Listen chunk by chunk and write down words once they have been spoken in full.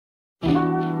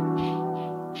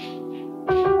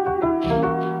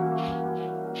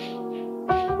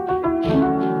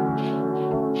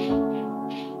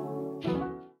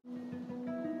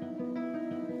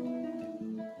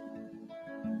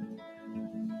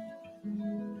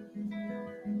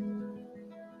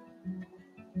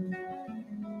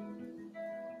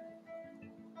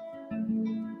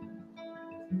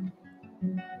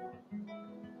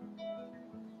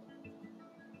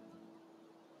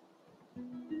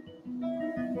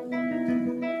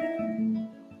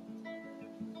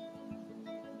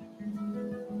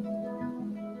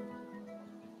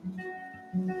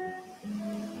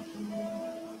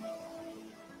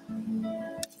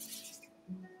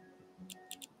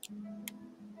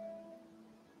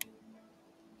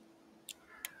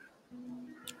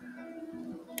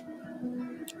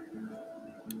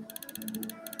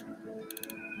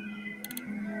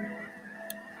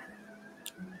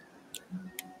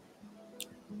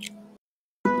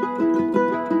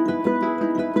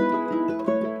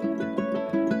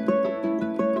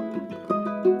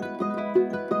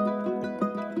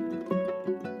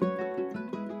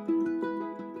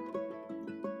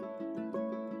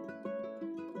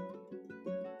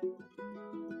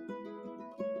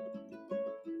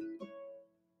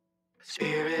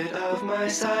Spirit of my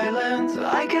silence,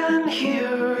 I can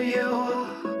hear you,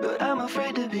 but I'm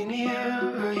afraid to be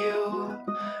near you,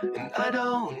 and I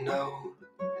don't know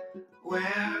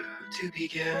where to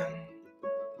begin,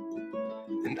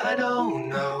 and I don't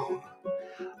know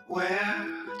where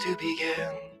to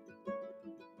begin.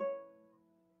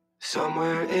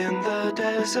 Somewhere in the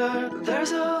desert,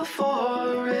 there's a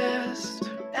forest,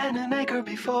 and an acre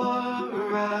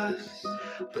before us,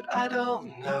 but I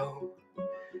don't know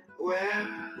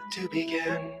where to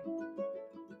begin,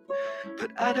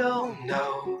 but I don't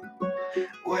know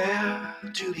where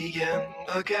to begin.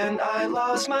 Again, I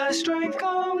lost my strength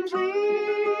completely.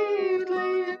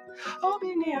 Oh,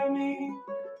 be near me,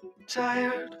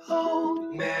 tired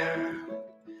old mare,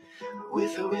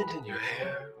 with the wind in your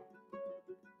hair.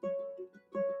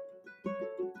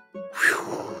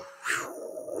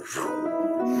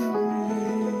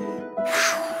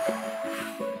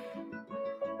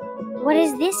 What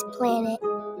is this planet?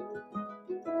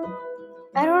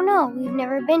 I don't know. We've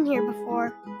never been here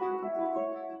before.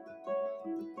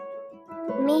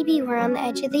 Maybe we're on the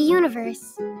edge of the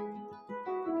universe.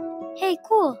 Hey,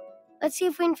 cool. Let's see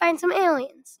if we can find some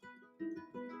aliens.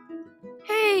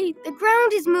 Hey, the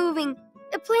ground is moving.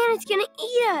 The planet's gonna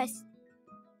eat us.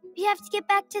 We have to get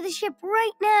back to the ship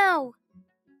right now.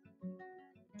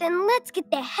 Then let's get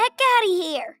the heck out of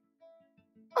here.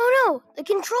 Oh no, the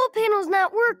control panel's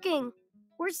not working.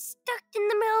 We're stuck in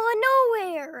the middle of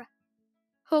nowhere.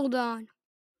 Hold on.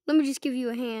 Let me just give you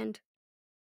a hand.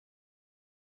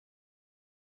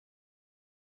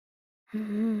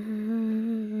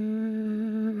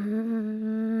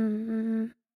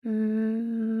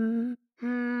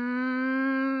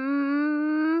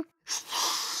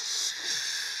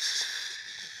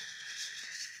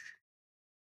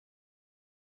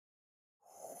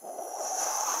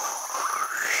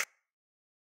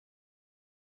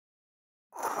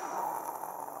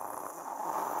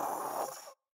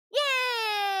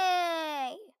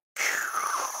 Yay!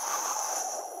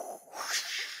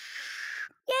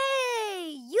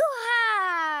 Yay!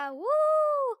 Yoo-ha!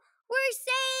 Woo! We're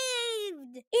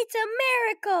saved! It's a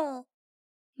miracle!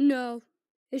 No,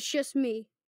 it's just me,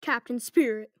 Captain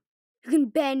Spirit, who can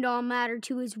bend all matter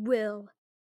to his will.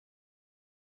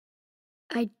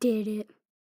 I did it.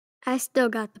 I still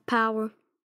got the power.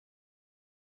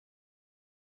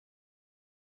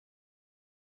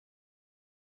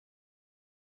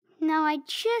 Now I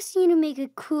just need to make a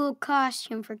cool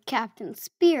costume for Captain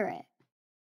Spirit.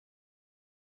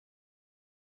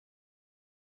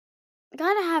 I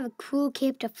gotta have a cool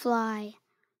cape to fly.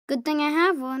 Good thing I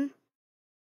have one.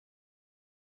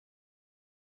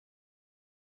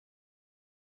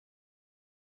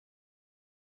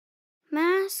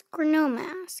 Mask or no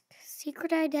mask?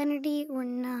 Secret identity or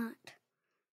not?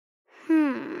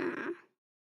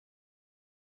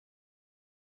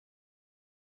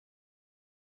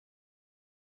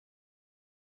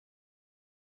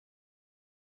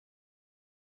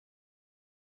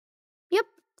 Yep,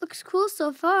 looks cool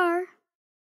so far.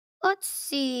 Let's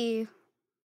see.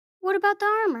 What about the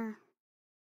armor?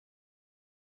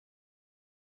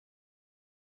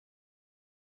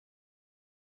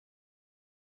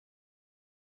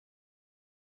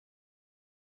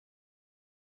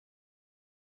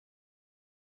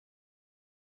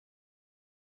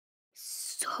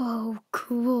 So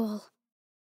cool.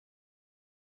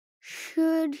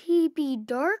 Should he be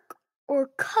dark or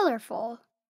colorful?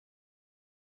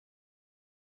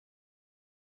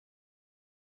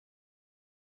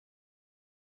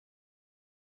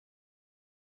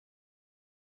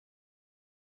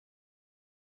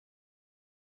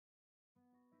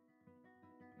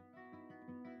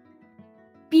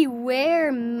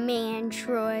 Beware,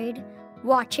 Mantroid.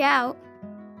 Watch out.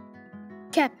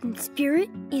 Captain Spirit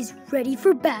is ready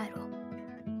for battle.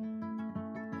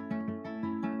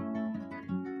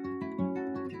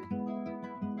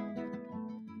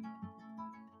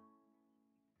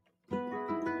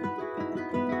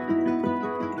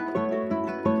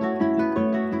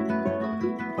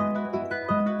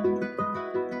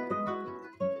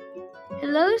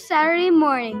 Hello, Saturday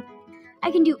morning.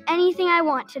 I can do anything I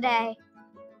want today.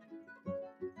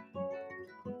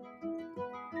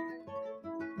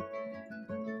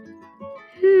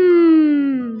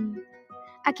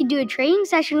 I could do a training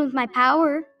session with my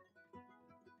power.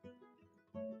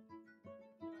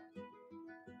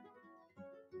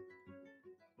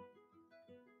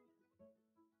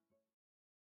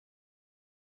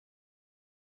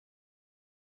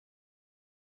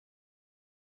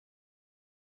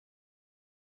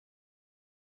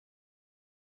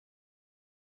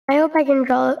 I hope I can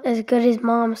draw as good as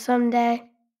Mom someday.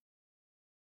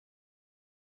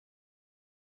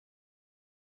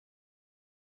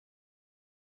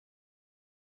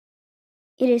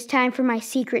 It is time for my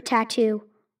secret tattoo.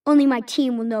 Only my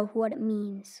team will know what it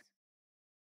means.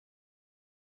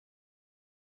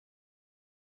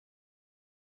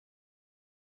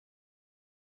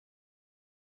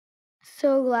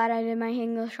 So glad I did my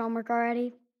English homework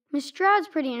already. Miss Stroud's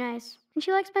pretty nice, and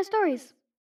she likes my stories.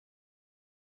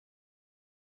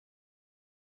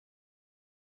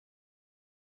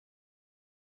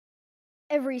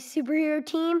 Every superhero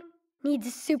team needs a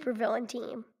supervillain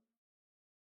team.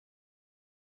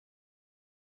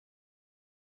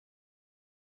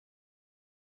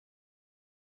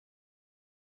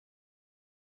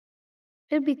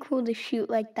 It'd be cool to shoot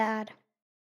like that.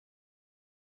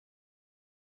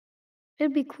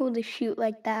 It'd be cool to shoot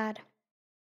like that.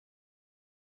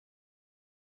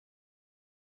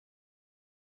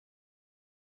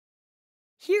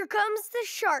 Here comes the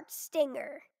shark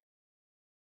stinger.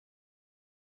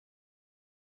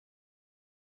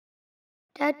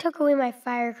 Dad took away my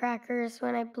firecrackers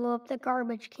when I blew up the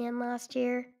garbage can last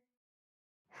year.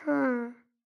 I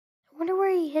wonder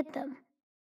where he hid them.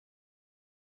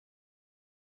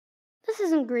 This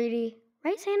isn't greedy,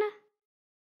 right, Santa?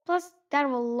 Plus, Dad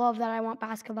will love that I want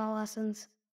basketball lessons.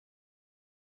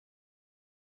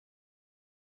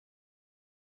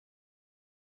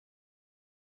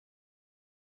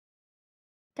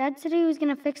 Dad said he was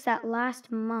gonna fix that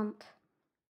last month.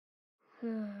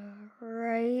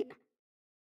 Right.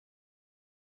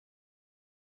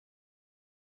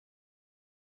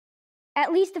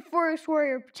 At least the forest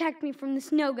warrior protect me from the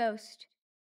snow ghost.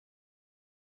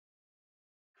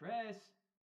 Chris,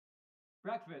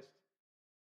 breakfast.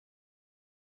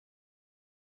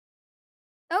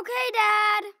 Okay,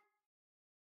 Dad.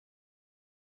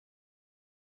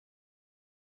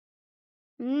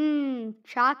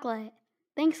 Chocolate.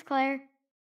 Thanks, Claire.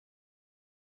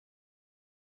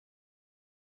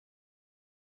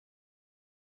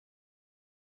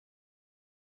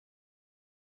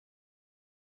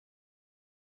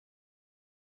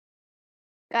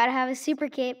 Gotta have a super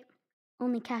cape.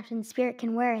 Only Captain Spirit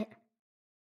can wear it.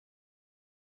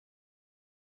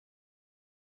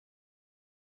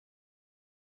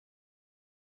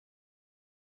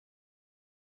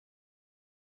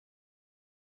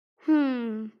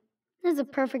 This is a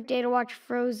perfect day to watch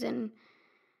Frozen.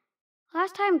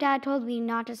 Last time Dad told me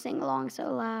not to sing along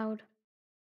so loud.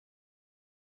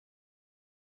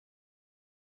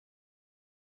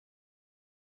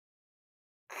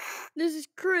 This is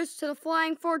Chris to the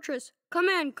Flying Fortress. Come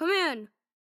in, come in.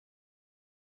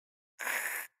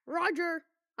 Roger,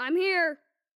 I'm here.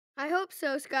 I hope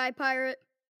so, Sky Pirate.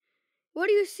 What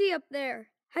do you see up there?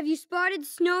 Have you spotted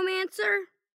Snowmancer?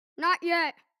 Not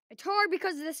yet. It's hard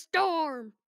because of the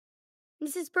storm.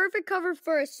 This is perfect cover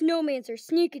for a Snowmancer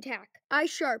sneak attack. Eye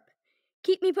sharp.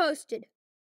 Keep me posted.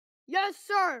 Yes,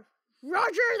 sir.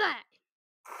 Roger that.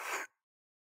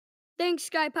 Thanks,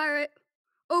 Sky Pirate.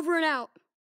 Over and out.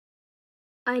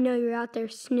 I know you're out there,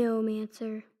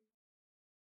 Snowmancer.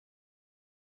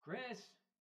 Chris,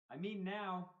 I mean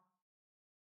now.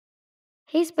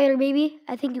 Hey, Spider Baby.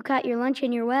 I think you caught your lunch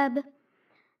in your web.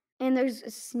 And there's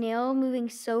a snail moving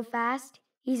so fast,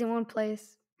 he's in one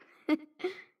place.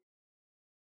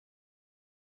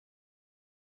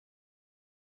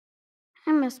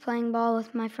 I miss playing ball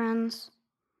with my friends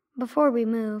before we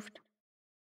moved.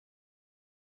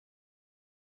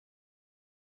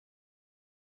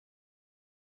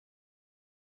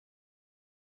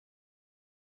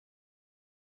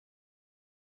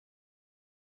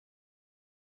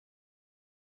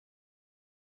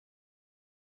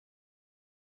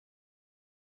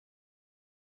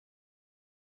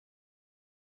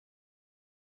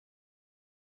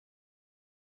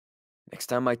 Next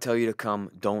time I tell you to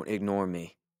come, don't ignore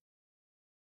me.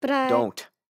 But Don't.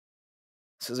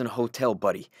 This isn't a hotel,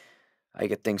 buddy. I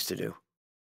got things to do.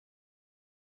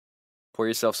 Pour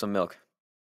yourself some milk.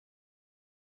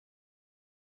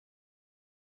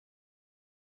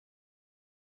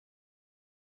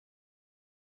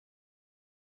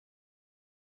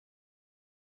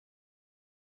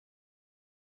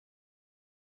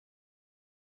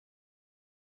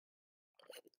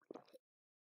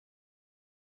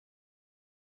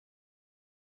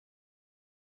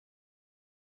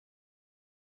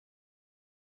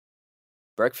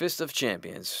 Breakfast of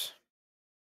Champions.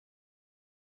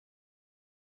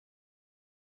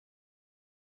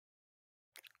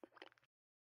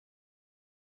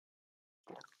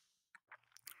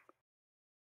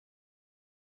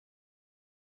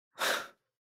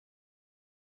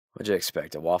 What'd you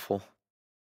expect, a waffle?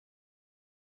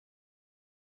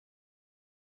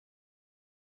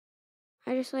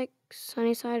 I just like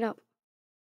sunny side up,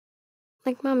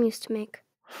 like Mom used to make.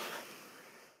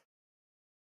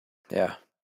 Yeah,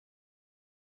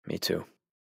 Me too.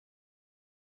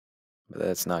 But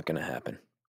that's not gonna happen.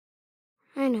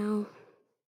 I know.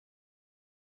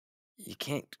 You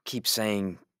can't keep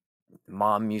saying,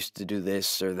 Mom used to do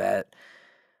this or that.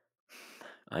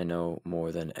 I know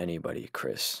more than anybody,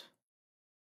 Chris.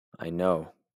 I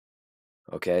know.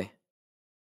 Okay?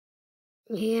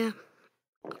 Yeah.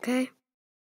 Okay.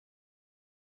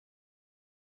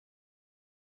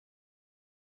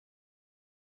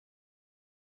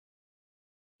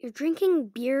 You're drinking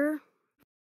beer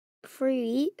before you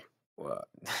eat? Well,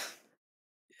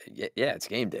 yeah, it's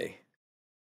game day.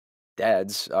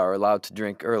 Dads are allowed to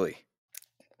drink early.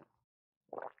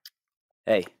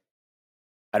 Hey,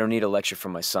 I don't need a lecture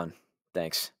from my son.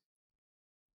 Thanks.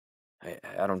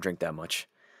 I don't drink that much.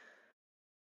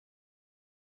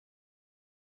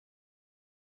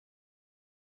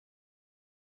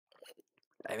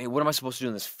 I mean, what am I supposed to do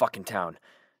in this fucking town?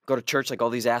 Go to church like all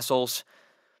these assholes?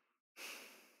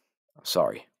 I'm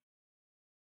sorry.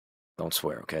 Don't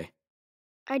swear, okay?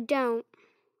 I don't.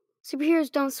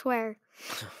 Superheroes don't swear.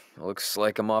 Looks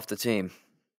like I'm off the team.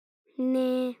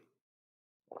 Nah.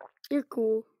 You're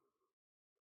cool.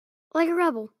 Like a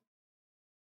rebel.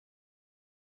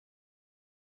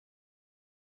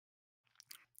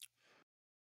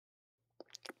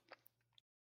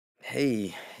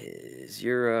 Hey, is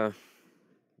your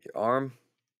arm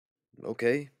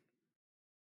okay?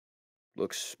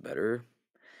 Looks better.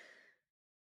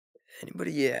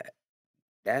 Anybody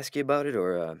ask you about it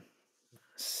or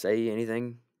say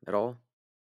anything at all?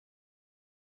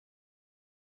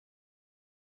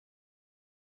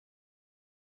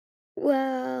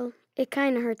 Well, it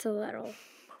kind of hurts a little.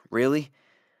 Really?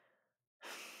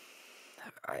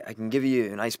 I can give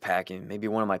you an ice pack and maybe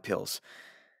one of my pills.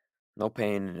 No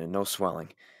pain and no swelling.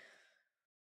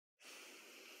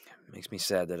 Makes me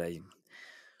sad that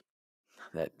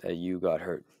that you got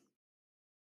hurt.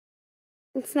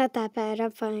 It's not that bad.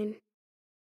 I'm fine.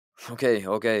 Okay.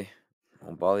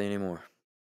 Won't bother you anymore.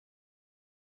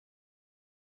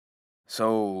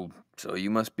 So you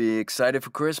must be excited for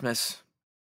Christmas.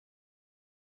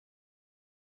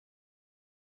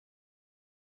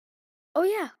 Oh,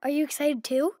 yeah. Are you excited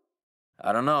too?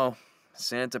 I don't know.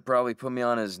 Santa probably put me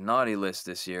on his naughty list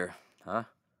this year, huh?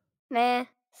 Nah.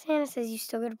 Santa says you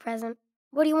still get a present.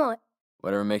 What do you want?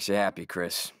 Whatever makes you happy,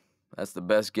 Chris. That's the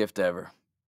best gift ever.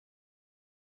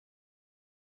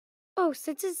 Oh,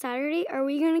 since it's Saturday, are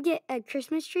we gonna get a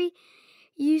Christmas tree?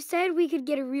 You said we could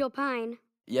get a real pine.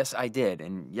 Yes, I did,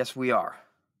 and yes, we are.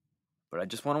 But I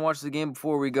just want to watch the game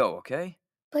before we go, okay?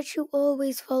 But you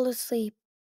always fall asleep.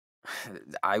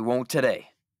 I won't today.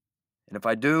 And if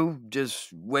I do,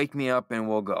 just wake me up and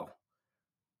we'll go.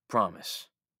 Promise.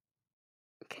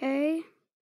 Okay?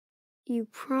 You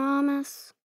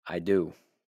promise? I do.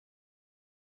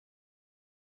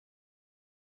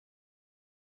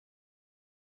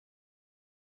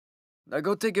 Now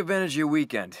go take advantage of your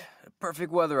weekend.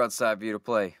 Perfect weather outside for you to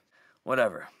play.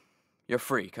 Whatever. You're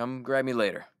free. Come grab me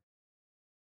later.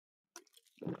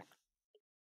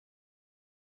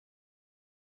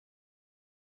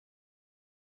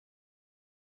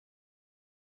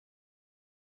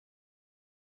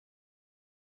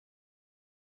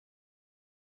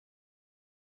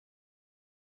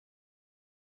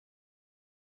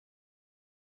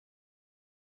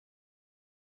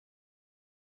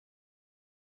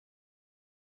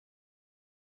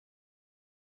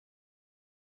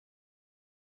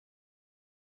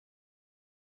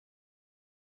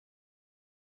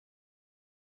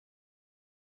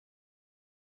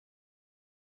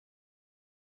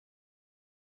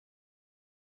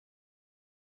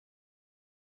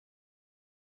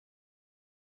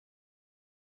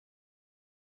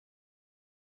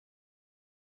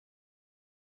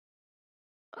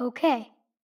 Okay.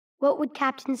 What would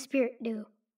Captain Spirit do?